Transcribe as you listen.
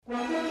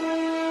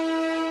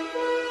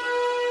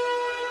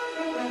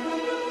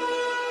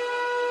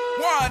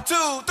1, 2,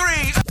 3.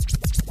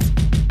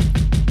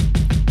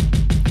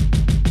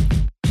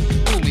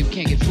 Fool me, we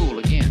can't get fooled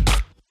again.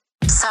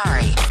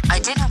 Sorry, I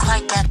didn't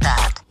quite get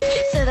that.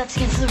 So that's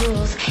against the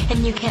rules,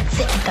 and you can't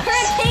sit with us.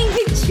 Hurricane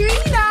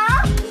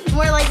Katrina!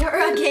 More like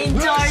Hurricane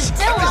Tortilla.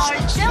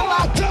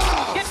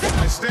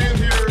 I stand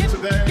here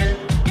today.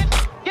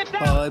 Get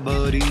down. Hi,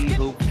 buddy.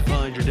 Hope you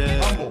find your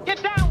dad. Humble.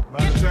 Get down.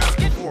 Not a task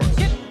before us.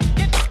 Get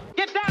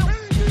down.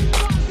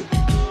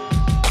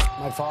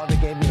 My father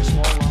gave me a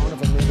small loan of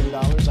 $1 million.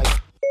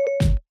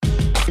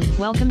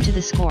 Welcome to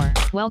the score.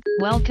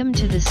 Welcome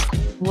to the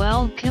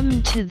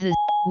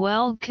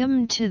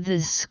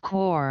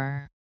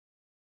score.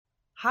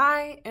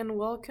 Hi, and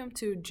welcome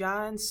to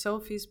Jah and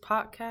Sophie's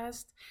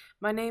podcast.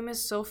 My name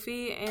is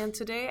Sophie, and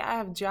today I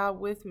have Jah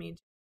with me.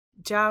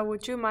 Jah,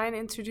 would you mind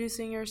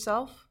introducing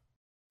yourself?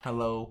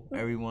 Hello,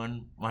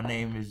 everyone. My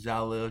name is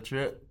Jalil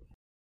Tripp.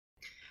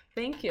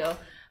 Thank you.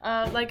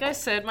 Like I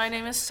said, my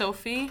name is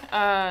Sophie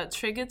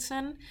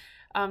Triggetson.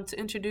 To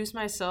introduce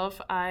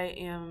myself, I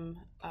am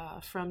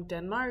from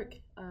Denmark,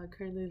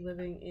 currently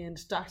living in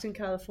Stockton,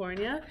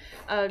 California,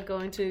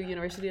 going to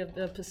University of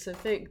the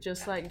Pacific,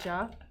 just like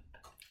Jah.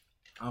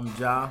 I'm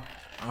Jah.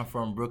 I'm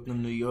from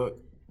Brooklyn, New York,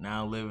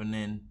 now living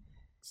in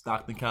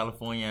Stockton,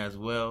 California as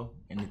well,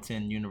 and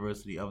attend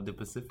University of the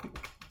Pacific.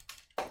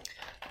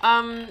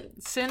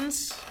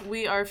 Since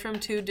we are from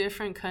two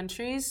different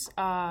countries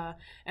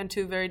and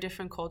two very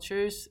different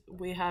cultures,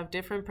 we have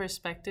different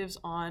perspectives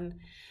on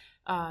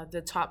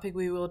the topic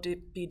we will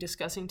be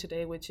discussing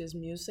today, which is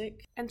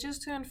music. And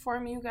just to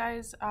inform you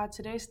guys,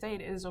 today's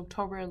date is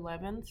October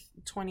 11th,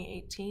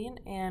 2018,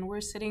 and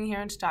we're sitting here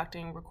in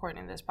Stockton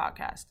recording this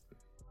podcast.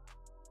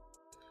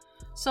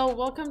 So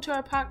welcome to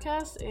our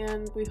podcast,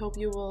 and we hope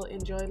you will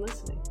enjoy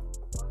listening.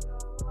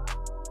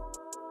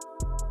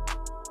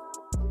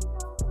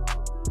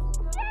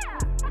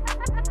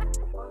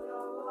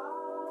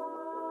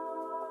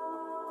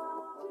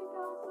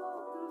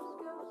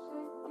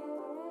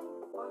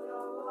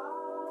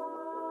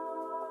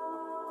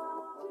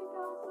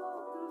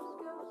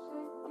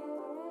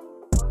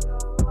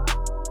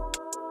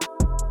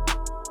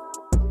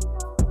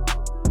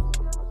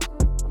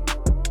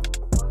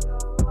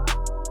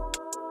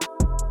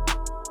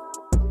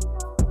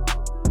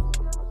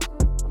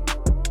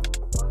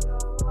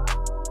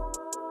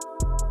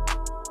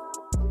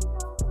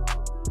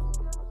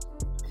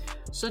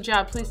 So,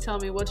 Jah, please tell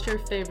me, what's your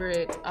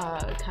favorite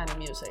kind of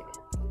music?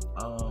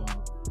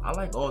 I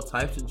like all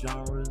types of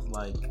genres,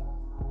 like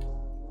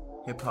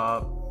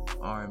hip-hop,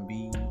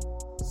 R&B,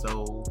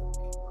 soul,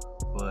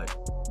 but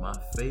my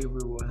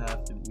favorite will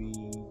have to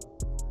be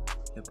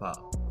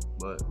hip-hop.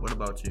 But what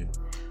about you?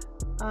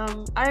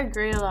 I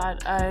agree a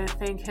lot. I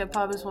think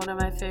hip-hop is one of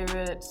my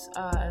favorites,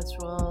 as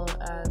well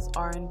as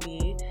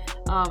R&B.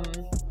 I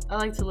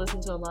like to listen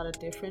to a lot of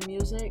different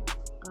music,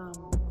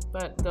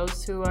 but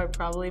those two are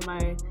probably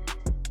my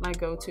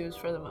go-tos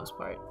for the most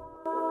part.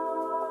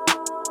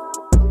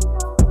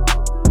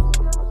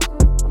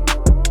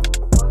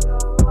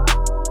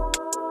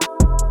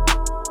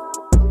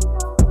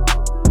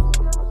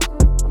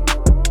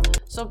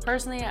 So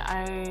personally,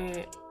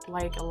 I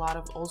like a lot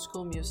of old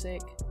school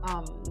music,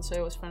 so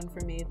it was fun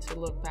for me to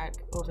look back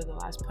over the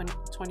last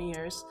 20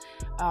 years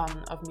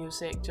of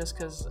music, just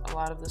because a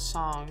lot of the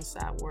songs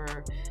that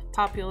were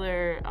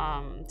popular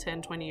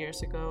 10-20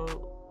 years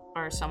ago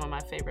are some of my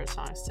favorite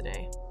songs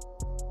today.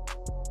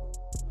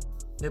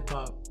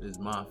 Hip-hop is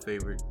my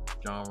favorite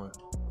genre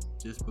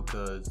just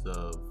because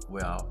of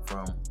where I'm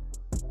from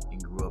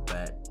and grew up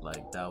at.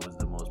 Like, that was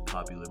the most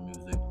popular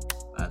music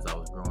as I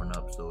was growing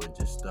up, so it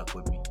just stuck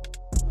with me.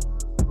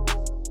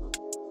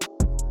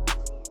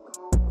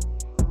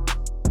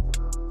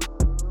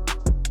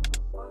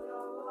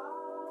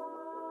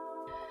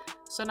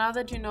 So now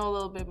that you know a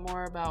little bit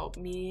more about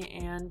me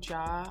and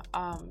Jah,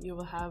 you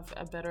will have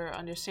a better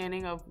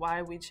understanding of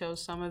why we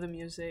chose some of the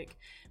music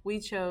we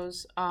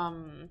chose,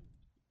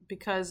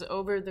 because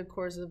over the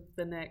course of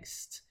the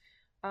next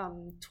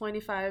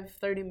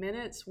 25-30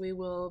 minutes, we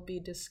will be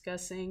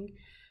discussing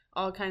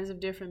all kinds of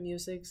different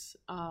musics,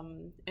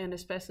 and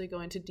especially go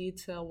into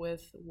detail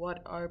with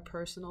what our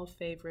personal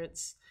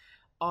favorites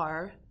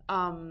are.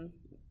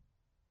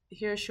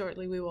 Here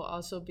shortly, we will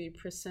also be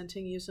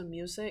presenting you some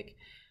music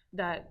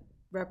that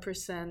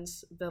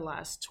represents the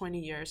last 20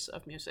 years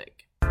of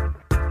music.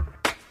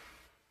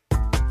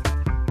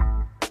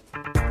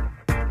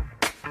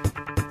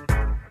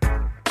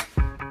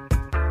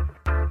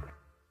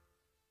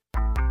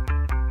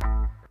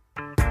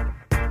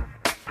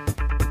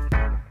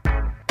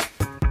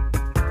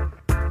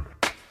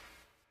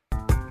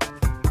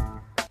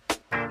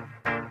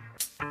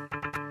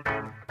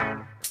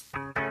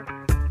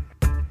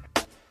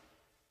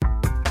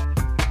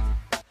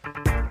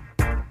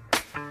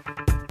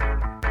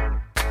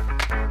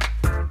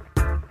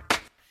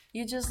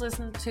 You just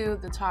listened to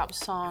the top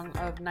song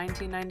of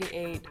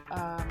 1998,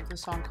 the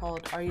song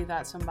called Are You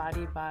That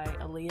Somebody by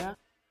Aaliyah.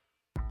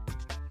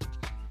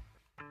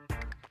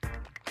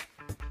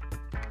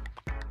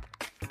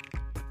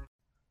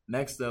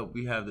 Next up,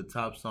 we have the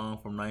top song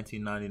from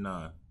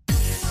 1999.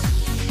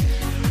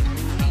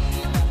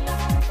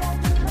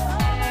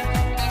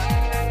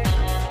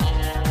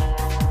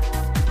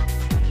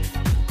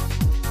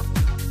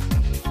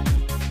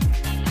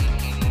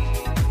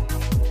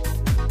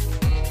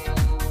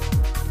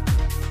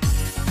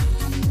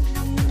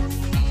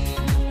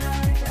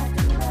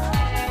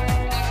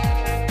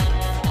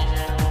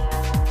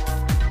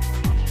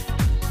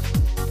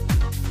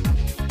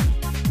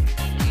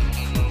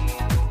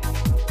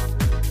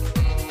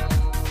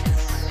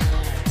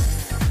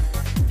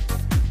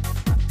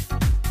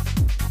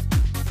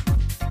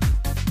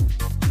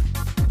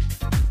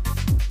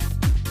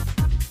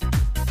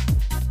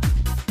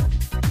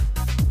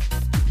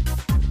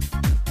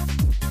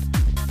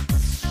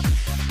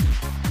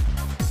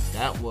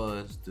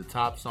 was the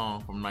top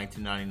song from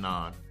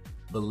 1999,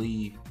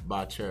 Believe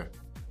by Cher.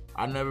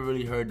 I never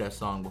really heard that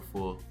song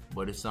before,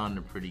 but it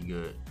sounded pretty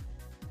good.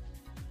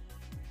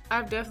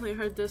 I've definitely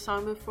heard this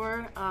song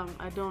before.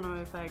 I don't know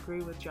if I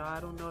agree with Jah. I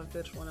don't know if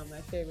it's one of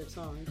my favorite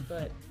songs,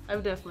 but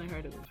I've definitely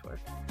heard it before.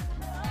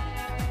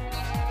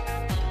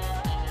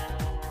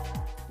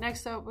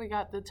 Next up, we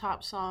got the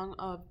top song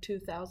of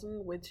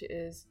 2000, which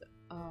is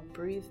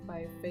Breathe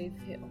by Faith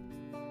Hill.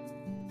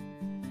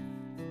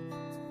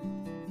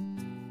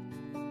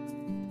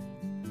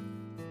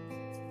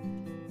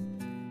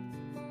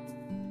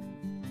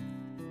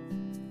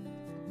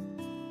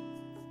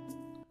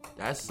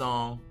 That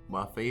song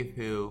by Faith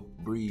Hill,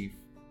 Breathe,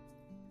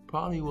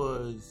 probably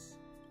was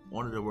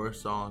one of the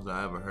worst songs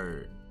I ever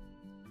heard.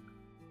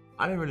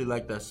 I didn't really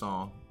like that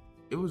song.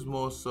 It was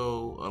more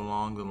so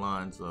along the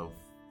lines of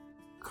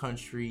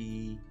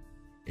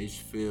country-ish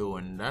feel,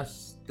 and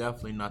that's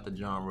definitely not the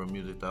genre of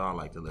music that I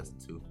like to listen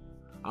to.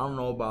 I don't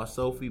know about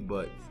Sophie,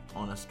 but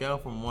on a scale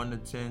from 1 to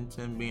 10,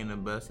 10 being the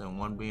best and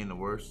 1 being the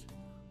worst,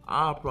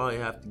 I'll probably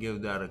have to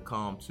give that a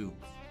calm 2.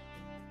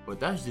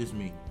 But that's just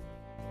me.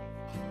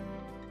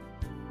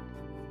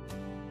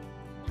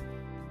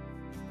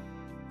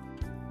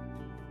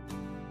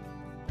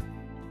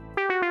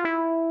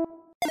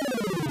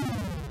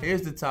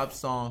 Here's the top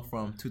song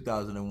from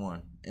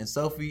 2001. And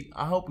Sophie,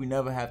 I hope we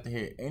never have to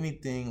hear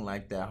anything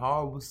like that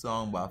horrible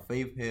song by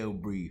Faith Hill,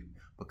 Breathe,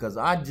 because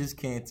I just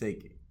can't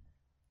take it.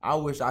 I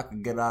wish I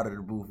could get out of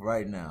the booth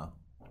right now.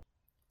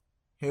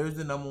 Here's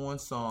the number 1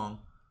 song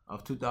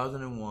of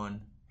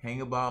 2001,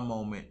 Hang About a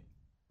Moment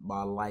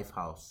by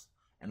Lifehouse.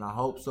 And I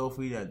hope,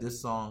 Sophie, that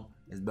this song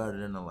is better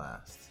than the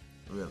last.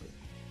 Really.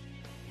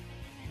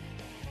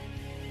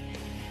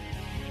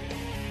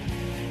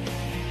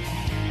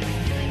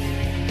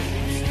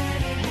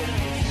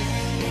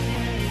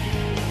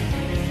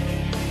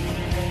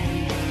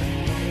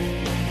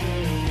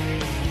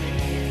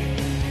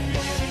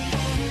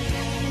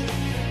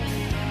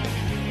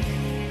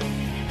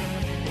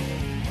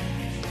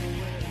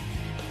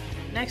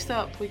 Next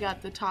up, we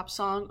got the top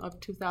song of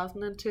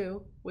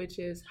 2002, which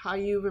is How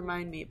You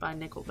Remind Me by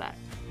Nickelback.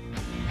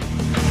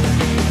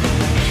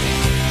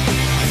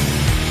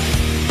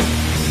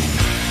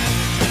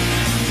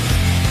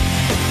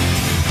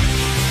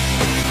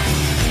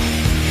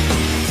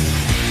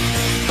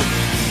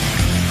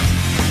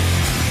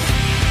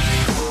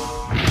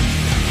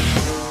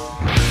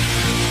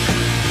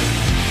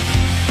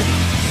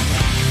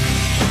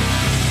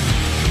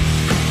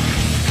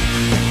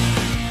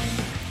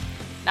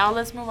 Now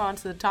let's move on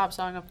to the top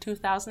song of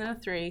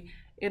 2003,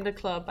 In the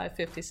Club by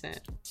 50 Cent.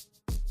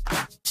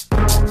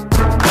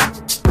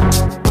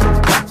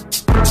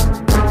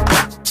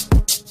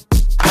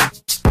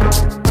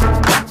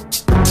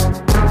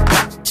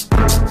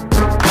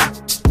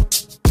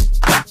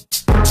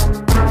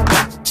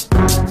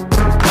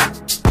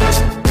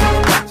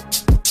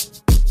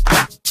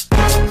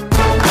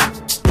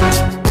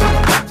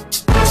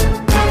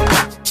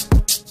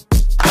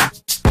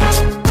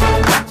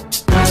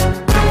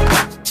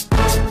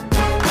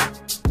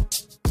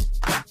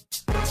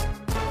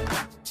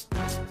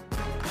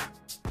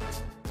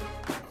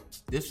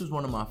 This was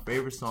one of my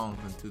favorite songs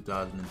in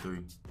 2003.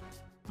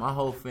 My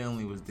whole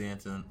family was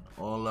dancing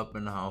all up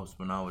in the house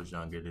when I was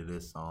younger to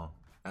this song.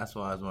 That's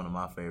why it's one of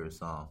my favorite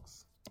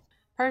songs.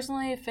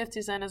 Personally,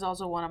 50 Cent is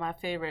also one of my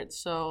favorites,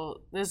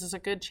 so this is a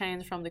good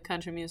change from the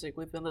country music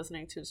we've been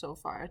listening to so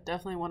far.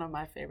 Definitely one of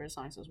my favorite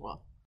songs as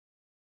well.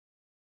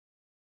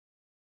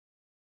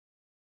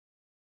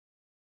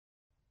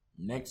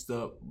 Next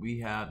up, we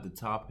have the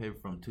top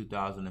hit from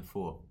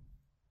 2004,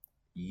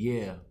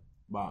 Yeah,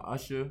 by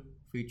Usher,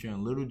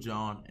 featuring Lil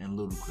Jon and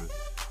Ludacris.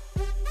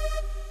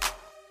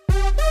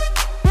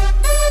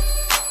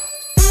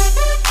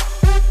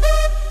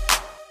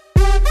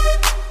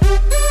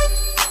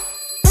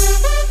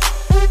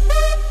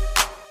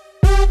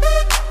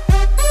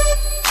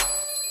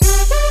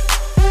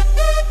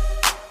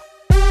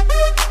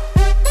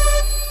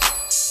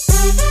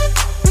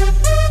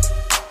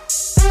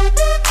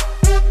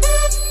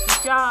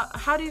 Ja,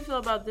 how do you feel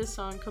about this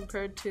song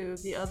compared to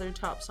the other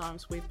top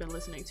songs we've been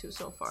listening to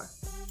so far?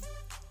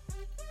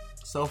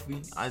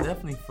 Sophie, I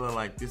definitely feel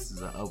like this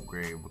is an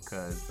upgrade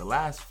because the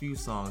last few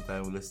songs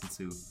that we listened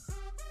to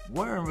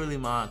weren't really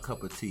my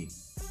cup of tea.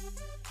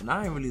 And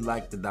I didn't really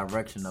like the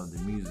direction of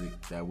the music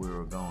that we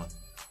were going.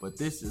 But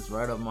this is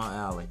right up my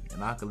alley,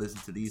 and I could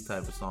listen to these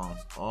type of songs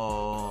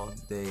all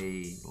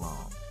day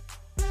long.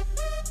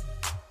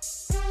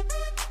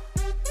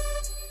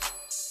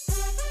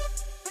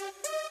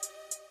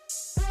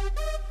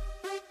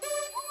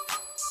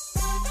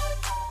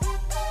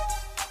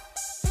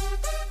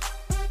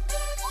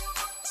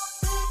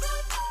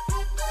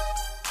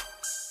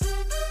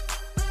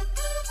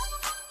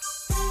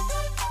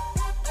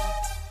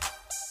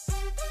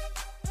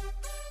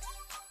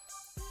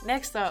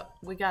 Next up,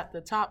 we got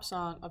the top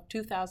song of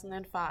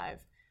 2005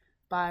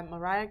 by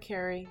Mariah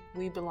Carey,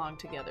 We Belong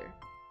Together.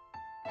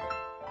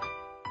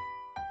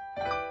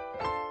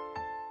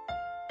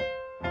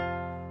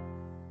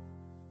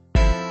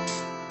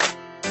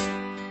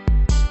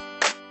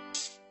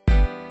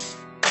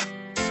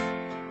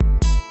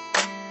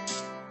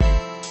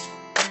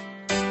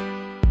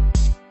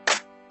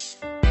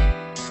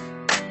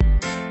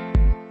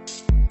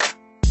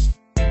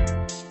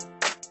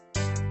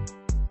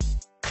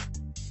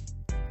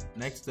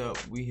 Next up,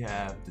 we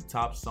have the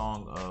top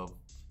song of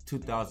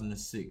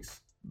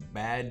 2006,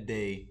 Bad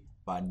Day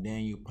by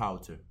Daniel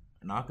Powter.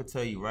 And I can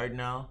tell you right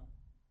now,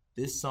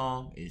 this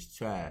song is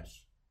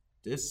trash.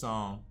 This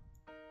song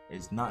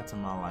is not to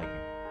my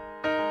liking.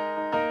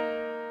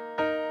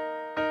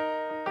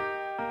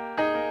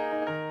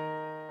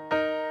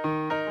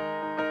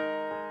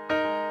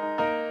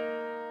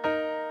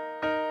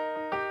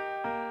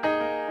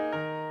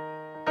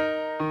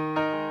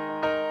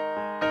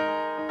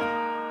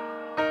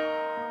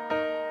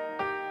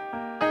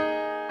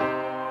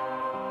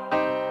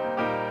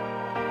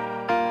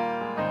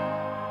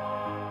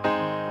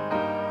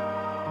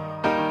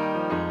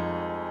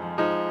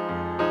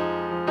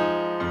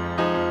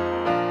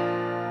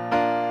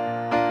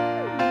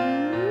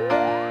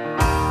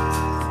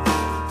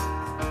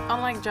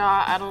 Unlike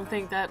Jah, I don't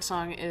think that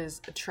song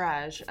is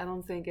trash. I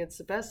don't think it's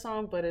the best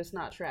song, but it's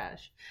not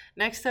trash.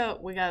 Next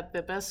up, we got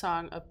the best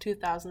song of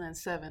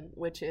 2007,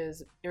 which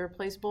is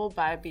Irreplaceable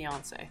by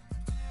Beyonce.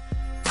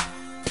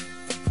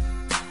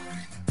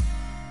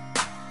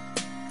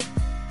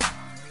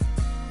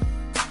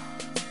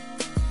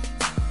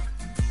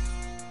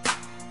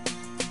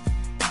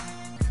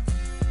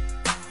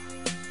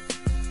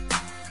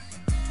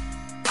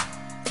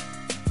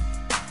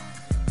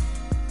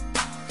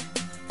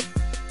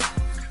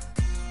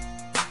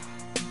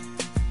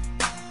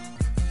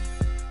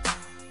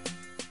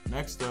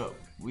 Next up,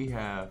 we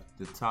have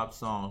the top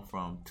song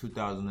from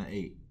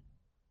 2008,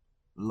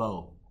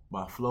 Low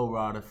by Flo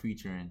Rida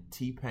featuring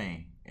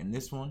T-Pain. And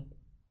this one,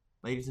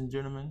 ladies and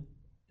gentlemen,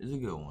 is a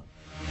good one.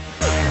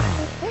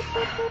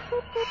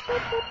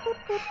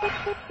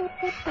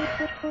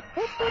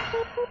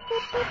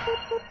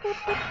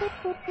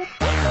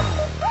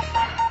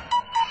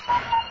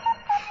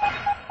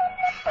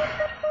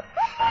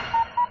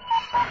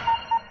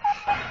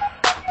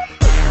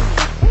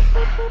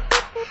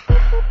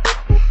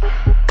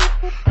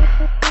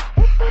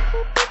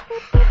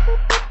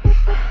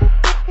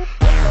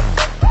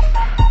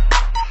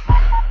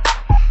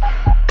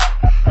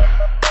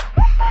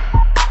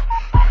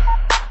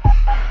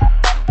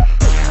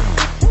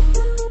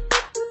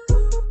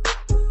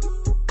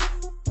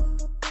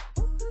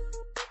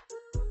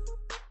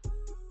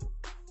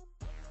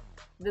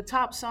 The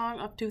top song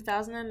of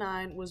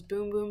 2009 was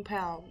Boom Boom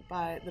Pow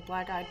by the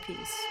Black Eyed Peas.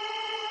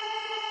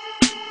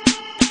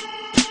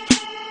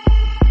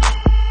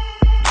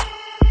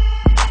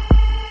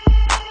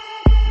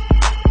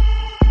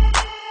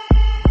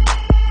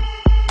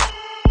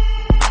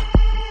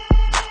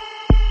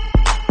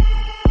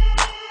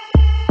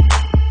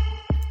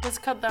 Let's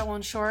cut that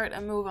one short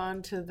and move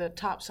on to the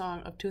top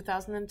song of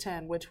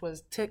 2010, which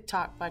was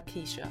TikTok by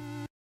Keisha.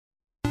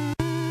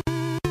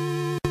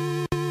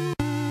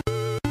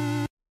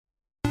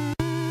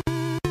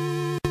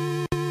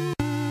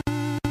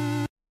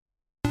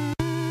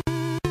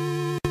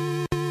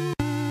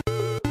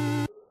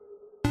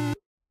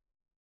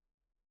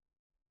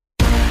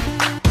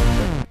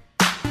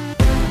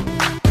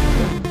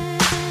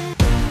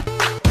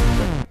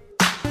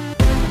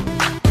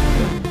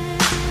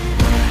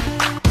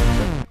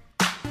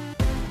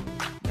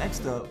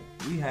 Next up,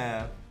 we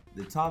have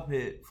the top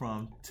hit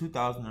from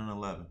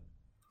 2011,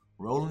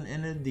 Rolling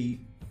in the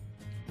Deep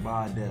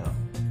by Adele.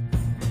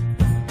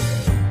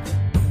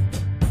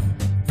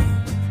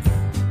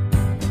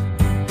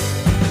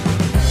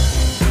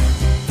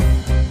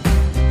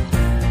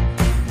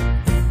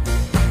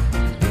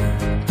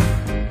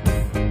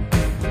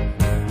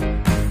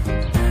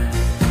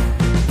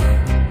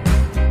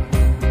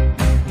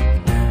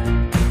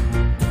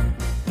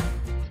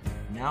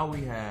 Now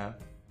we have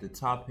the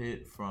top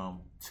hit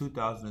from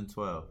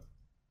 2012,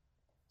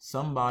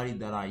 Somebody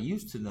That I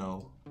Used to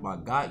Know by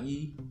Got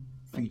Ye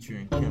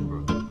featuring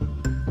Kimbra.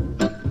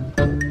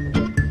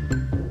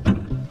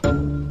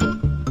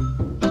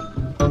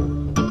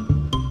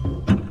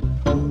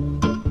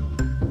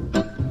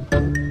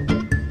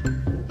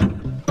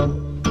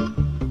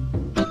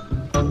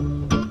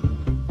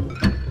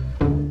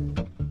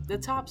 The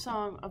top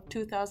song of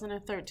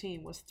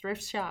 2013 was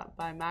Thrift Shop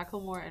by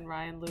Macklemore and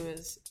Ryan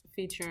Lewis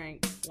featuring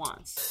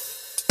Once.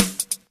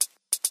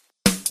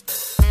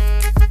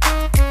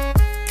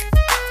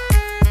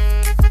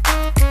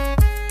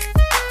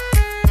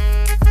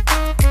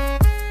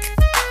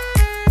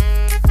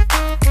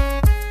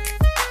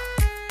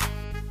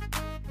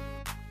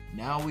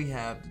 Now we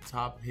have the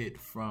top hit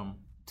from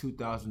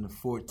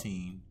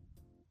 2014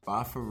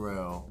 by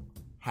Pharrell,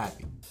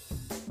 Happy.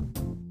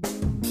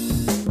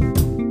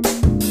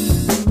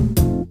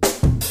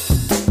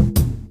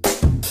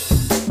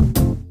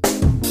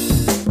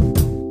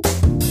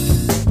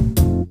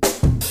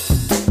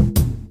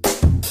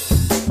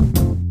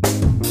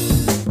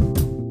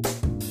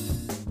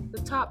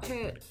 The top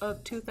hit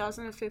of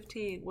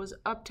 2015 was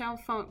Uptown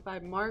Funk by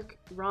Mark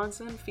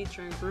Ronson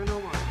featuring Bruno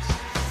Mars.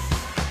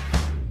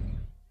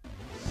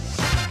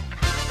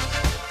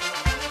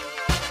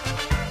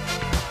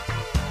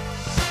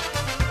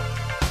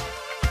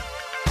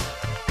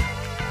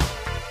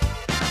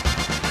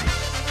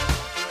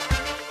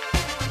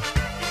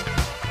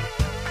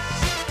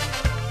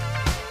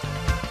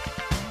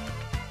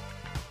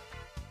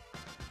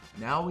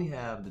 Now we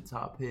have the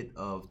top hit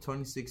of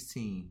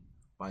 2016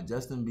 by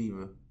Justin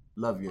Bieber,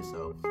 Love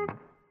Yourself.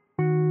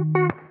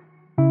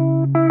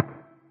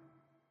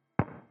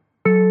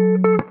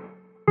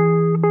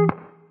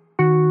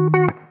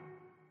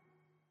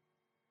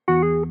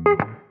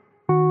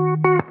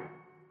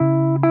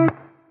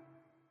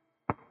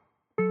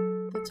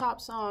 The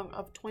top song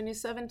of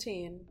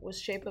 2017 was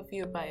Shape of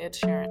You by Ed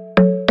Sheeran.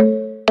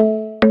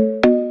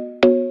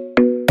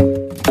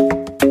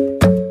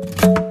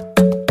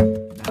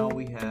 Now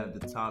we have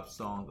the top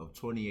song of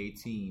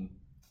 2018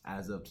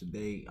 as of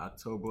today,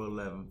 October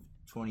 11th,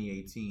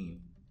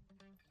 2018.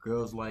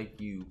 Girls Like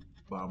You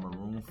by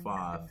Maroon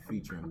 5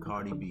 featuring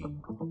Cardi B.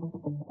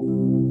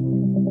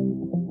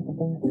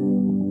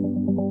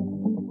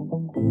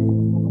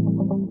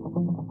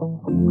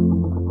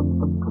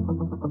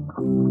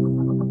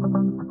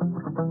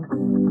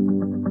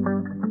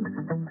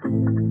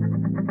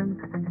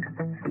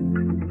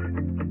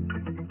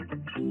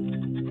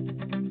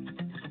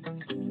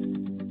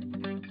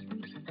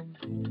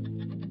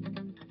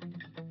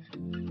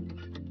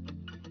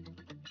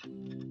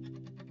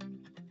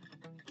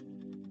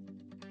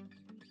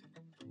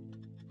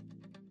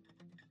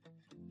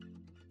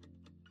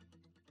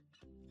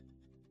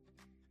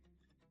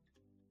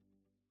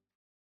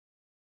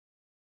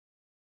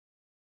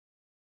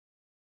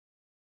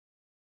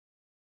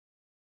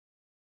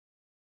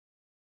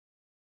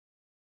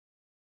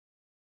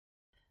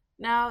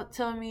 Now,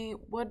 tell me,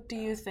 what do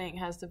you think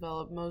has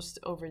developed most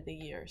over the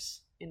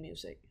years in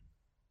music?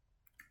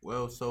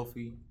 Well,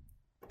 Sophie,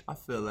 I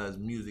feel as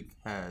music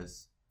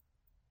has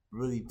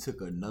really took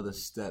another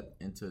step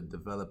into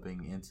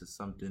developing into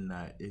something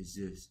that is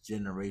just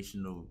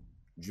generational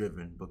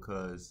driven,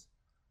 because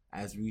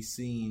as we've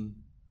seen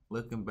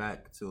looking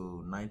back to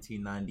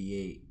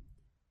 1998,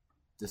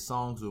 the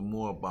songs were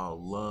more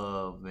about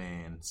love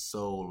and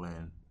soul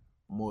and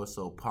more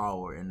so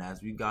power. And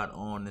as we got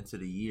on into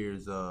the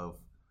years of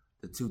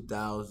the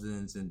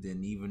 2000s and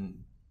then even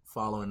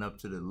following up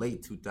to the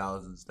late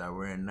 2000s that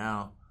we're in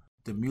now,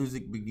 the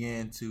music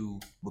began to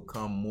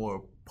become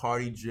more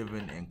party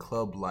driven and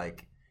club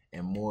like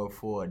and more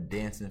for a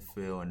dancing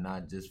feel and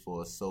not just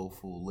for a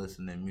soulful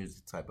listening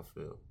music type of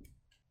feel.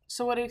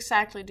 So what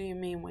exactly do you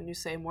mean when you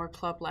say more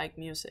club-like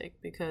music?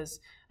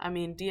 Because, I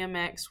mean,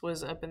 DMX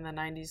was up in the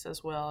 90s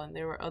as well, and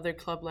there were other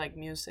club-like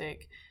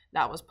music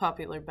that was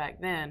popular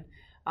back then.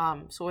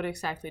 So what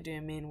exactly do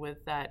you mean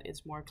with that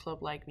it's more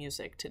club-like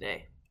music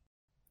today?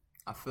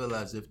 I feel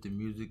as if the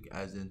music,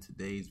 as in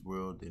today's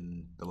world,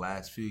 in the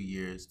last few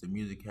years, the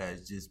music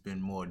has just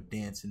been more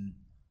dancing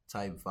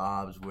type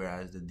vibes,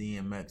 whereas the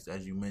DMX,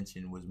 as you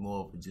mentioned, was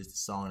more of just a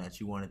song that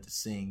you wanted to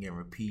sing and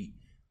repeat,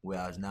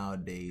 whereas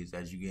nowadays,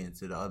 as you get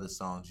into the other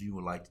songs, you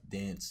would like to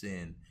dance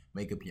and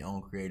make up your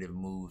own creative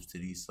moves to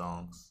these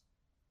songs.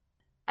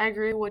 I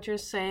agree with what you're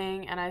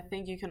saying, and I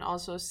think you can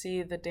also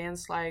see the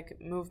dance-like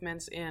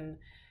movements in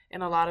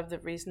a lot of the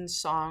recent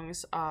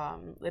songs.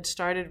 It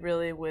started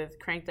really with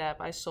Crank That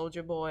by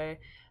Soulja Boy,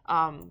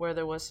 where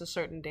there was a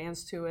certain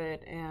dance to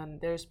it, and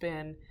there's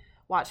been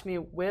Watch Me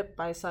Whip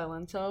by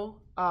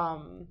Silento,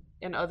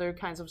 and other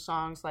kinds of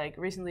songs. Like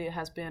recently it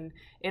has been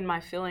In My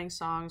Feelings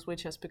songs,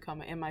 which has become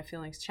an In My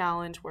Feelings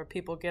challenge where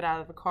people get out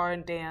of the car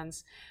and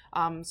dance.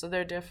 So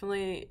there are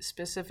definitely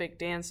specific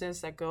dances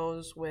that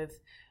goes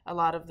with a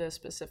lot of the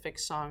specific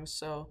songs.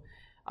 So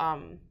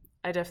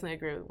I definitely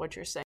agree with what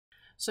you're saying.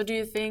 So do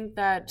you think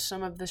that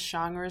some of the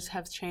genres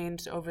have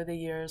changed over the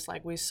years,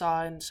 like we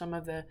saw in some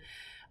of the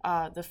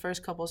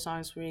first couple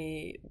songs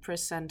we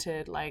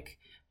presented, like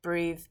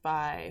Breathe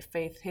by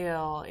Faith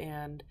Hill,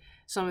 and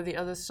some of the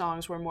other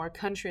songs were more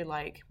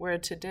country-like, where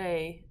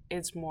today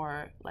it's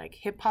more like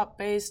hip-hop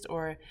based,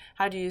 or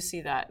how do you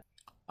see that?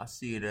 I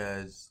see it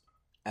as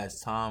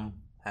time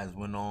has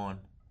went on,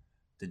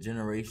 the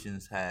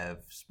generations have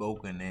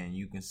spoken, and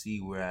you can see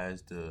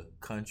whereas the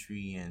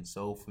country and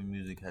soulful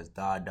music has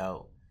died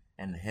out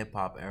and the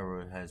hip-hop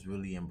era has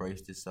really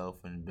embraced itself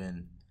and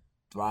been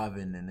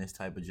thriving in this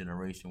type of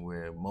generation,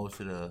 where most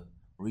of the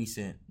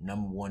recent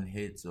 #1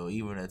 hits or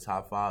even the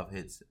top 5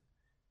 hits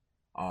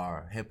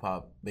are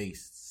hip-hop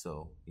based.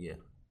 So yeah.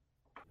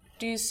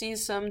 Do you see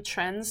some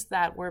trends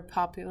that were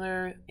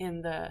popular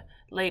in the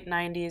late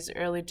 90s,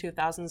 early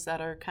 2000s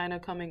that are kind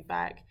of coming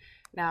back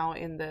now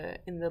in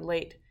the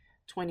late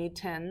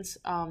 2010s?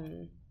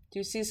 Do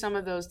you see some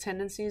of those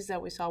tendencies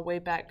that we saw way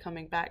back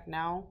coming back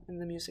now in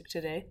the music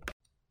today?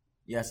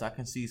 Yes, I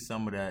can see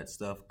some of that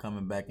stuff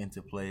coming back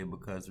into play,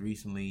 because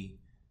recently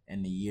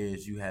in the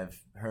years you have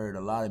heard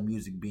a lot of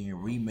music being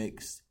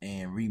remixed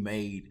and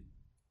remade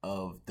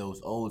of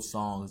those old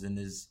songs, and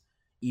it's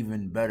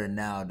even better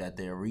now that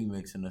they're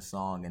remixing the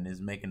song and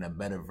is making a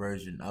better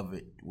version of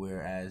it,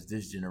 whereas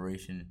this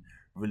generation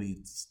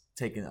really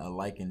taking a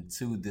liking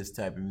to this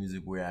type of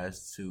music,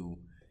 whereas to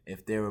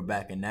if they were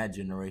back in that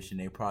generation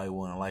they probably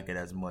wouldn't like it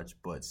as much.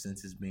 But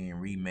since it's being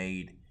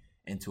remade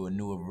into a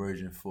newer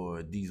version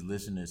for these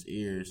listeners'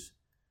 ears,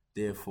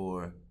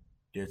 therefore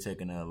they're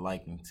taking a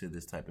liking to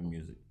this type of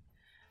music.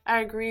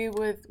 I agree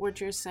with what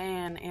you're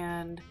saying,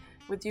 and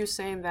with you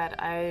saying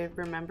that, I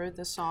remembered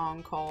the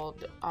song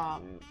called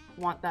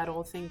Want That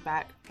Old Thing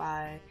Back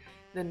by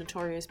the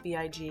Notorious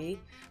B.I.G.,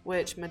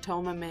 which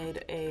Matoma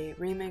made a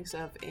remix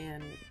of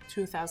in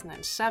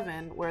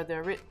 2007, where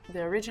the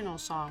original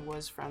song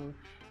was from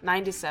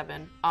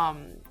 97,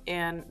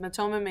 and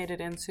Matoma made it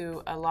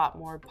into a lot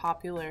more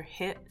popular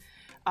hit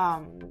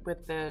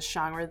with the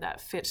genre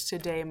that fits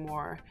today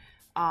more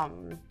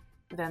than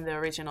the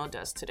original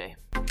does today.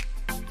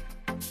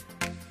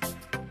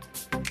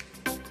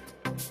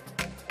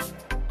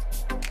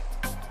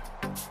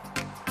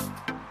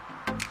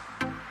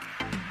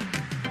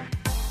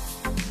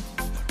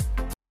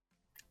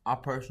 I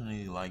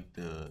personally like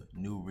the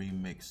new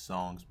remix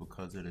songs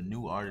because of the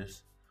new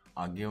artists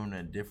are giving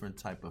a different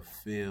type of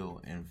feel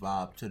and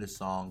vibe to the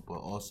song, but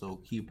also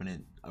keeping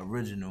it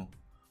original,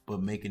 but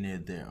making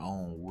it their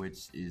own,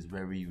 which is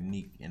very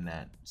unique in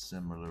that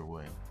similar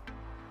way.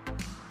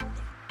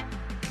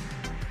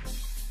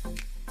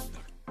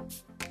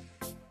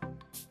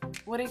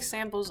 What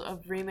examples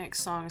of remix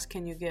songs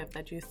can you give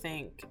that you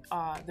think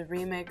the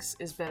remix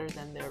is better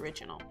than the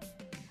original?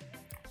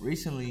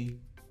 Recently,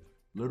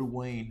 Lil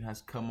Wayne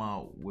has come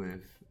out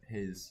with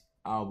his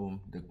album,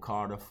 The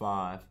Carter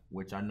 5,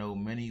 which I know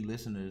many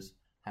listeners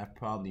have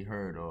probably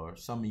heard, or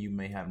some of you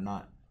may have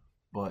not.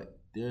 But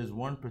there's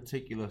one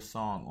particular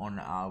song on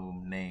the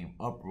album named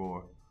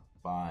Uproar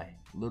by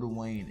Lil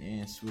Wayne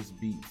and Swiss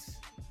Beats.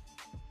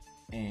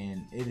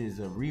 And it is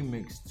a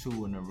remix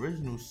to an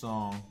original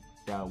song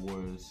that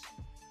was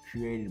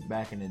created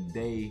back in the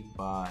day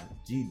by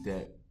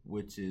G-Deck,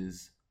 which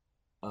is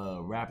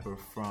a rapper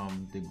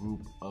from the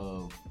group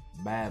of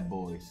Bad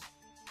Boys.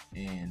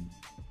 And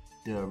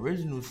the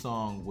original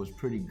song was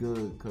pretty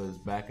good because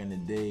back in the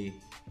day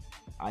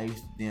I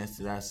used to dance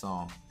to that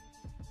song.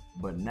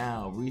 But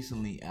now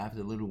recently,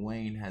 after Lil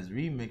Wayne has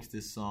remixed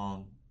this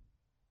song,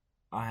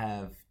 I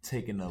have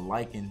taken a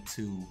liking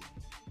to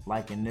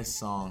liking this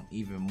song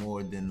even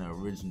more than the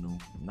original.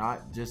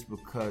 Not just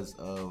because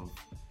of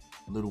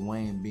Lil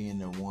Wayne being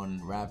the one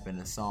rapping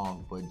the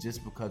song, but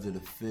just because of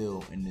the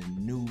feel and the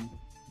new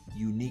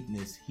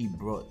uniqueness he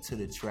brought to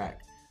the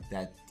track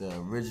that the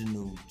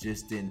original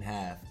just didn't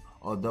have,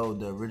 although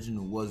the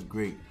original was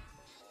great.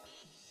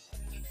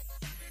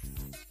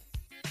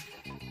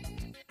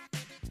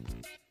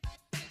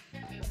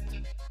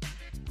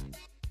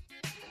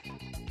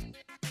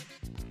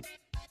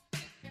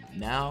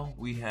 Now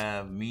we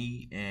have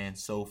me and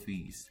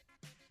Sophie's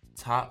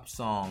top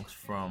songs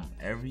from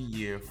every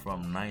year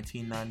from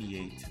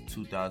 1998 to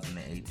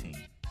 2018.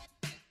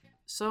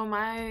 So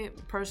my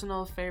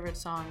personal favorite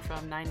song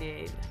from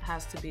 98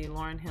 has to be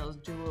Lauryn Hill's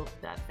Do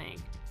That Thing.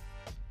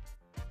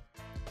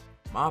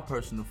 My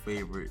personal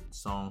favorite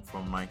song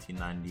from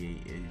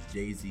 1998 is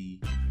Jay-Z,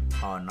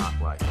 Hard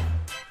Knock Life.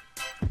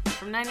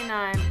 From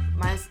 99,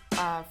 my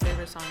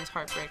favorite song is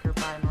Heartbreaker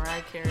by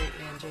Mariah Carey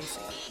and Jay-Z.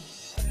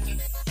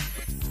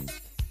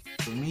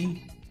 For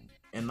me,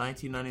 in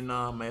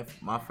 1999,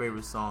 my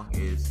favorite song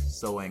is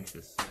So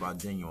Anxious by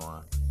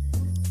Genuine.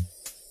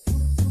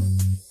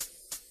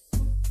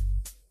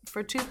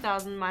 For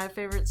 2000, my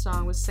favorite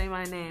song was Say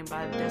My Name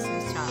by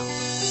Destiny's Child.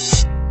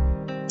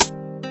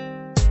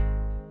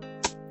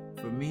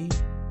 For me,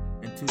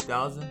 in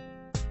 2000,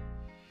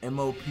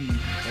 MOP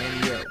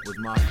and Yet was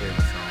my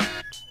favorite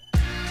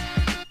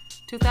song.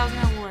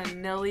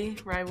 2001, Nelly,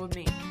 Ride With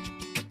Me.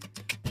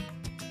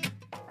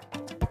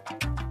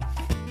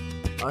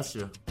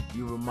 Usher,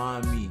 You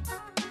Remind Me.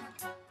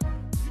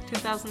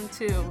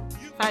 2002,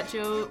 Fat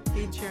Joe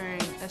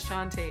featuring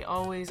Ashanti,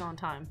 Always On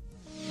Time.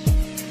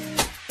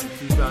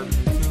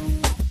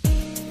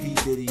 2002, P.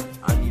 Diddy,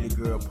 I Need a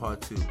Girl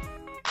Part 2.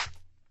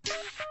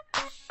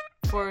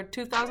 For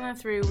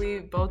 2003, we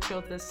both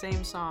chose the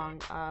same song,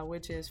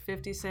 which is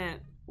 50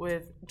 Cent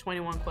with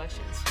 21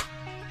 Questions.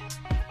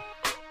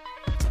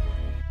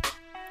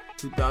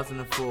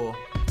 2004,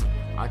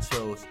 I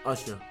chose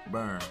Usher,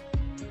 Burn.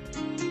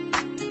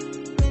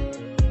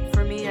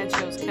 For me, I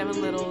chose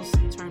Kevin Little's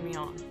Turn Me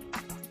On.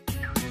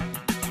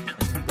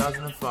 In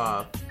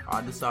 2005,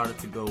 I decided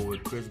to go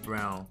with Chris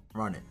Brown,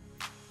 Run It.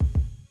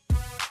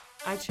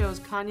 I chose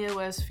Kanye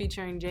West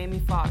featuring Jamie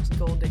Foxx,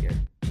 Gold Digger.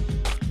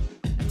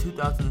 In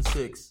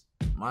 2006,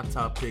 my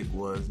top pick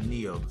was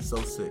Neo,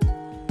 So Sick.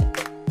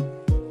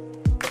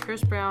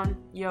 Chris Brown,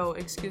 Yo,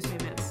 Excuse Me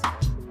Miss.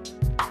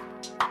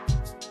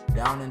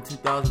 Down in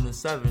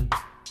 2007,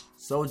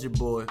 Soulja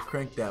Boy,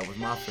 Crank That was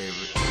my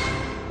favorite.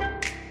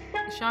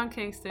 Sean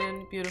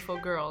Kingston, Beautiful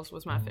Girls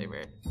was my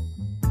favorite.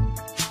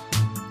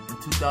 In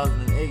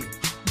 2008,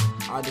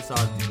 I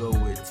decided to go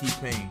with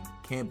T-Pain,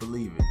 Can't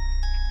Believe It.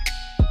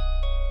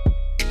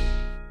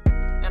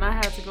 And I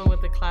had to go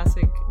with the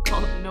classic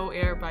called No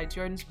Air by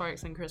Jordan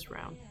Sparks and Chris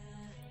Brown.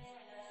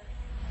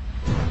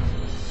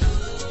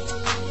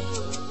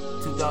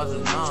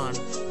 2009,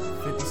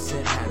 50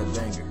 Cent had a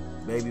banger,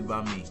 Baby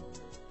by Me.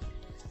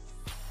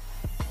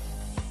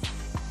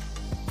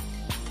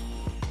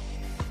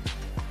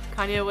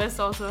 Kanye West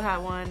also had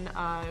one,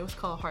 it was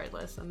called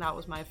Heartless, and that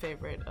was my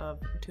favorite of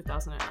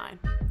 2009.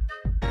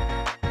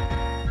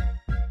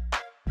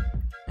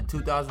 In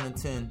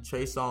 2010,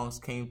 Trey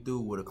Songz came through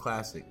with a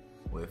classic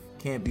with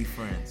Can't Be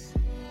Friends.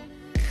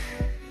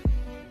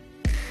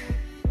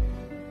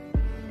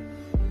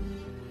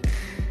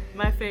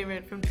 My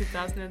favorite from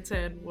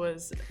 2010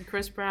 was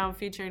Chris Brown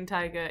featuring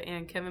Tyga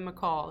and Kevin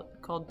McCall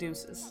called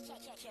Deuces.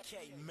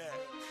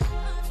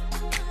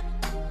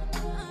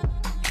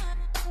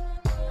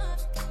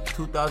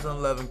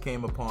 2011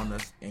 came upon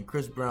us, and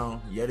Chris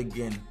Brown yet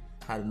again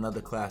had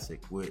another classic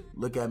with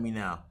Look at Me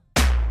Now.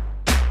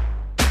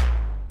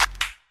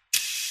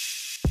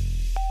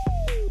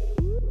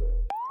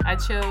 I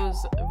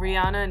chose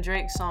Rihanna and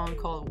Drake's song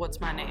called What's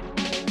My Name.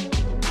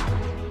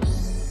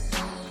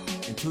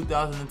 In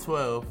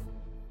 2012,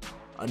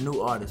 a new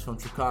artist from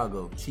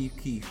Chicago, Chief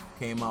Keef,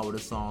 came out with a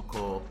song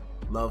called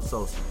Love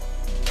Sophie.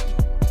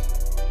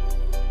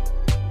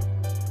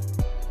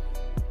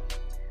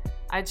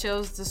 I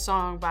chose the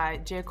song by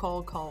J.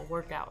 Cole called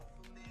Workout.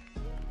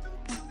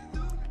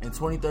 In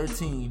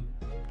 2013,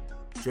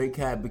 Drake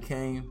had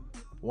became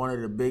one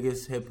of the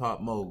biggest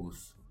hip-hop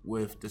moguls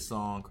with the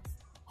song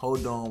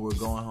Hold On, We're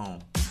Going Home.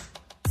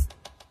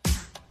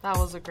 That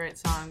was a great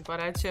song, but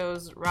I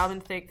chose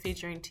Robin Thicke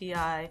featuring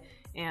T.I.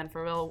 and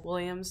Pharrell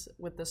Williams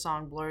with the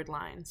song Blurred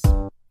Lines.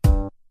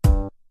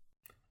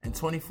 In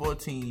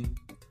 2014,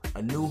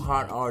 a new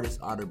hot artist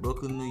out of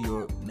Brooklyn, New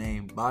York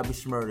named Bobby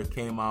Shmurda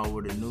came out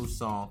with a new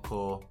song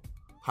called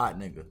Hot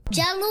Nigga.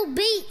 Jello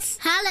Beats,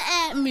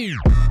 holla at me.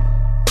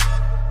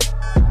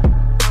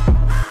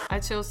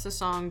 I chose the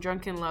song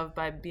Drunken Love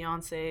by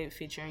Beyonce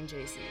featuring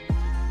Jay-Z.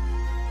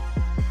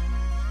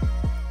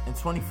 In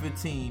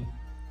 2015,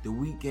 The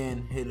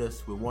Weeknd hit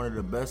us with one of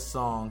the best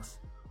songs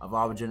of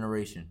our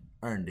generation,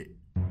 Earned It.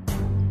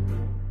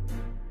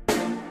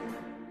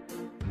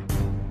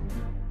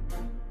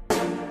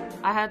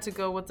 I had to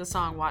go with the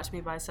song Watch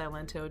Me by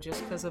Silento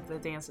just because of the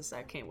dances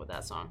that came with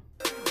that song.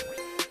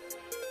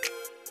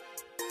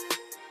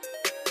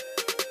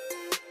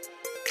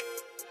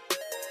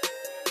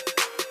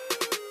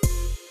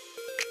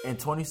 In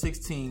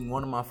 2016,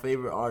 one of my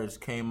favorite artists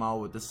came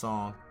out with the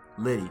song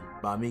Liddy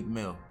by Meek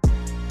Mill.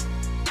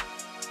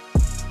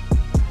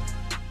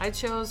 I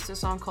chose the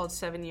song called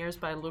 7 Years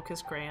by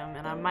Lucas Graham,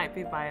 and I might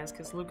be biased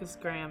because Lucas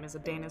Graham is a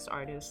Danish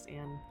artist,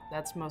 and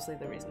that's mostly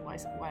the reason why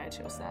I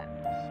chose that.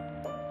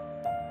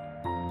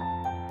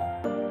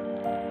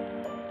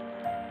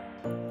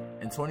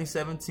 In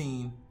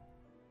 2017,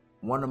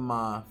 one of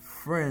my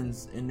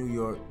friends in New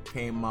York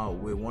came out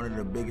with one of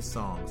the biggest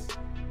songs,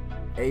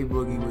 A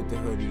Boogie with the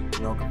Hoodie,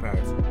 No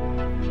Comparison.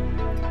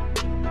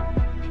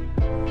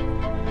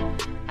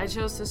 I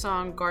chose the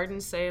song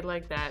Garden Say It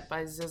Like That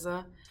by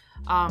SZA,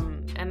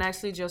 and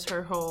actually just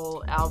her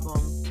whole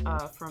album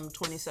from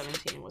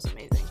 2017 was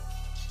amazing.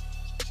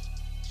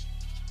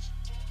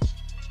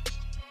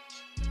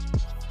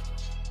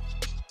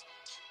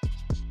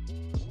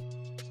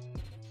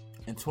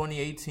 In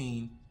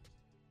 2018,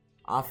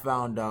 I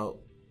found out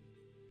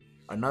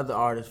another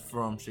artist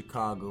from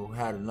Chicago who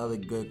had another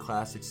good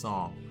classic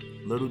song,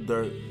 Lil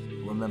Durk,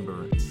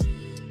 Remembrance.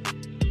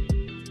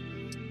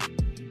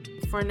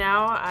 For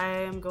now, I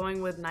am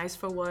going with Nice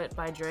for What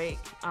by Drake,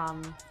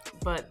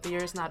 but the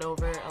year's not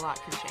over, a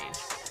lot can change.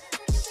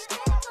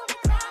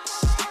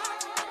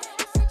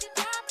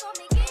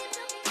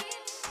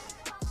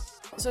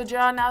 So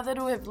John, now that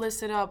we have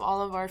listed up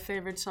all of our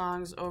favorite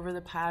songs over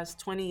the past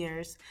 20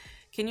 years,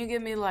 can you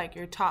give me like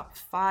your top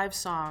 5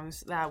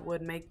 songs that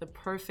would make the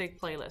perfect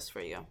playlist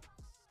for you?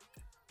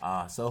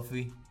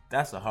 Sophie,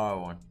 that's a hard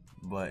one,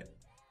 but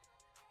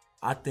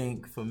I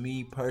think for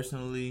me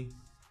personally,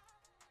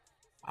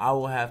 I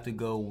will have to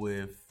go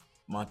with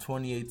my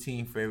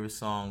 2018 favorite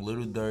song,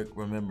 Lil Durk,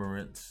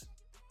 Remembrance,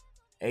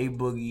 A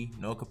Boogie,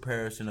 No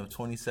Comparison of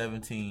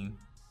 2017,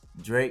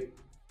 Drake,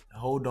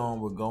 Hold On,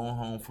 We're Going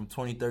Home from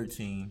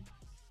 2013,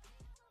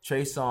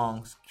 Trey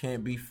Songz,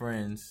 Can't Be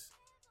Friends,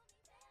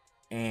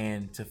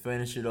 and to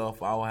finish it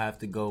off, I will have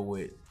to go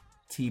with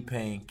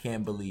T-Pain,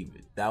 Can't Believe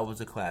It. That was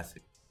a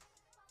classic.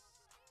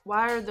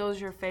 Why are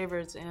those your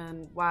favorites,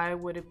 and why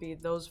would it be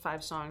those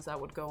 5 songs that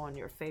would go on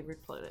your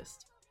favorite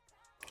playlist?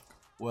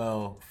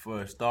 Well,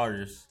 for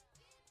starters,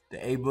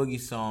 the A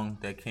Boogie song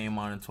that came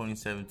out in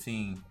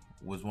 2017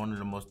 was one of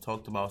the most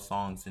talked about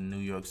songs in New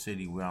York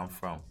City, where I'm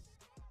from.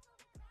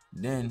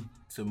 Then,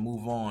 to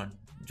move on,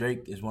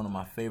 Drake is one of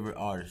my favorite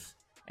artists,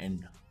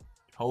 and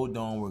Hold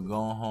On, We're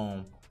Going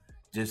Home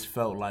just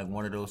felt like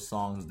one of those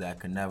songs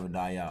that could never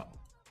die out.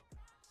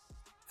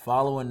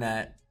 Following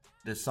that,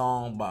 the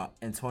song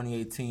in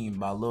 2018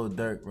 by Lil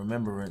Durk,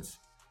 Remembrance,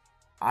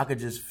 I could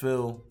just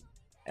feel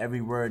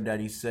every word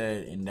that he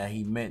said and that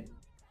he meant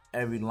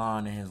every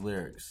line in his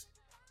lyrics.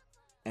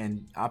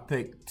 And I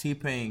picked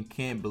T-Pain,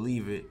 Can't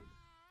Believe It,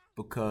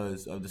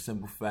 because of the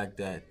simple fact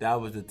that that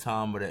was the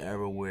time of the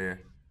era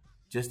where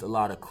just a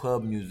lot of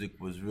club music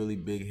was really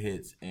big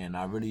hits, and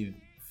I really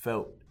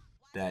felt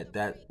that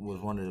that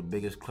was one of the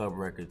biggest club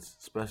records,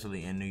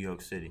 especially in New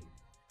York City.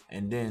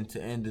 And then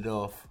to end it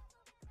off,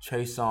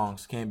 Trey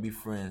Songz, Can't Be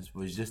Friends,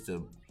 was just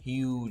a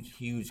huge,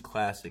 huge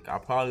classic. I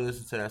probably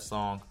listened to that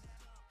song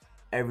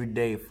every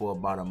day for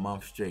about a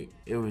month straight.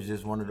 It was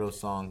just one of those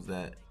songs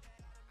that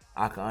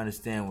I can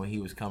understand where he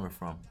was coming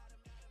from.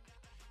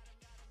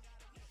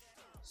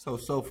 So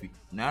Sophie,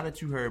 now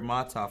that you heard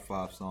my top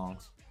 5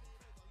 songs,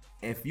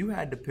 if you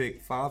had to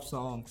pick 5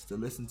 songs to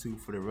listen to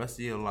for the rest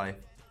of your life,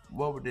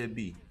 what would it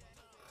be?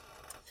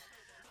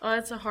 Oh,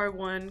 that's a hard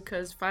one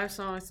because 5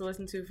 songs to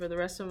listen to for the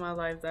rest of my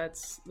life,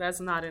 that's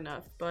not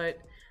enough. But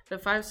the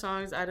 5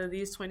 songs out of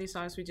these 20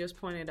 songs we just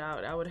pointed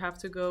out, I would have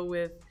to go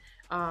with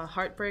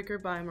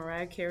Heartbreaker by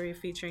Mariah Carey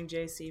featuring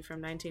Jay-Z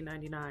from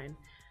 1999.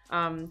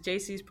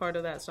 Jay-Z's part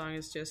of that song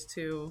is just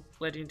too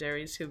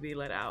legendary to be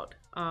let out.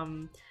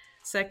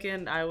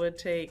 Second, I would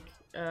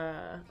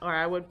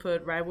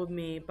put Ride With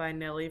Me by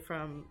Nelly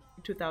from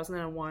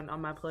 2001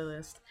 on my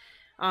playlist.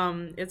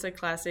 It's a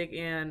classic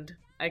and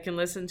I can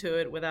listen to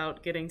it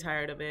without getting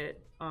tired of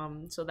it.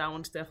 So that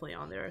one's definitely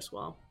on there as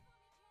well.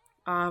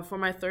 For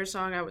my third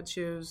song, I would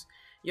choose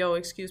Yo,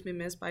 Excuse Me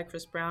Miss by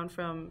Chris Brown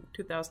from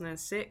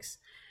 2006.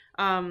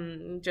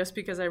 Just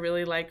because I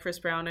really like Chris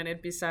Brown and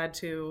it'd be sad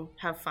to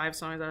have 5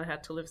 songs that I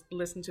had to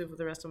listen to for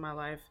the rest of my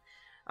life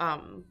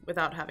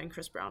without having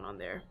Chris Brown on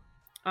there.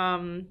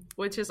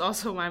 Which is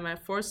also why my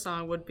fourth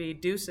song would be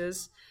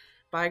Deuces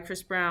by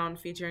Chris Brown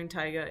featuring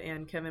Tyga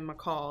and Kevin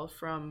McCall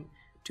from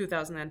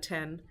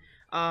 2010.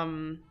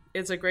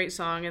 It's a great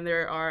song and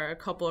there are a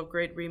couple of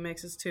great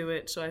remixes to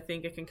it, so I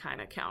think it can kind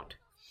of count.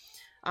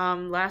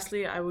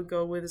 Lastly, I would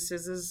go with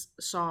SZA's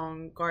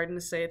song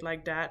Garden Say It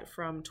Like That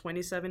from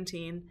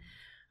 2017.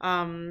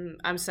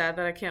 I'm sad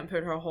that I can't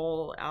put her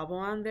whole album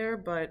on there,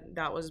 but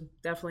that was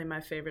definitely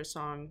my favorite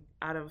song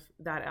out of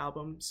that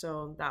album,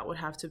 so that would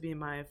have to be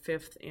my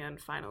 5th and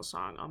final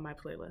song on my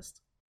playlist.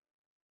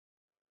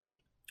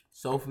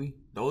 Sophie,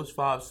 those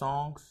 5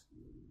 songs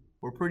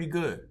were pretty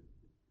good.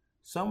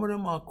 Some of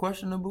them are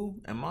questionable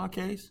in my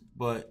case,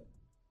 but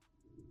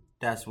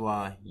that's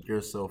why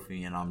you're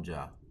Sophie and I'm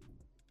Jah.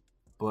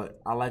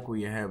 But I like where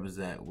your head was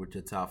at with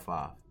your top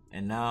 5.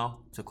 And now,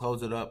 to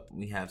close it up,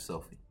 we have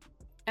Sophie.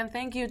 And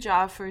thank you,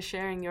 Jah, for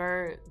sharing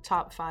your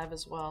top 5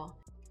 as well.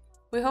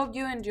 We hope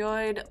you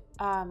enjoyed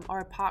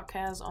our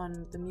podcast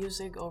on the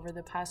music over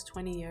the past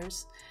 20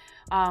 years.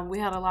 We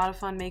had a lot of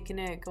fun making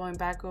it, going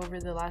back over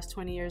the last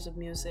 20 years of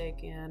music,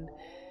 and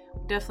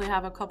definitely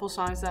have a couple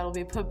songs that will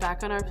be put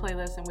back on our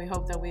playlist, and we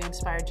hope that we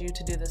inspired you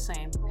to do the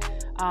same.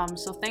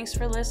 So thanks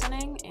for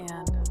listening,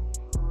 and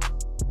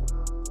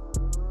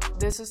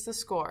this is The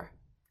Score.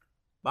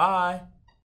 Bye.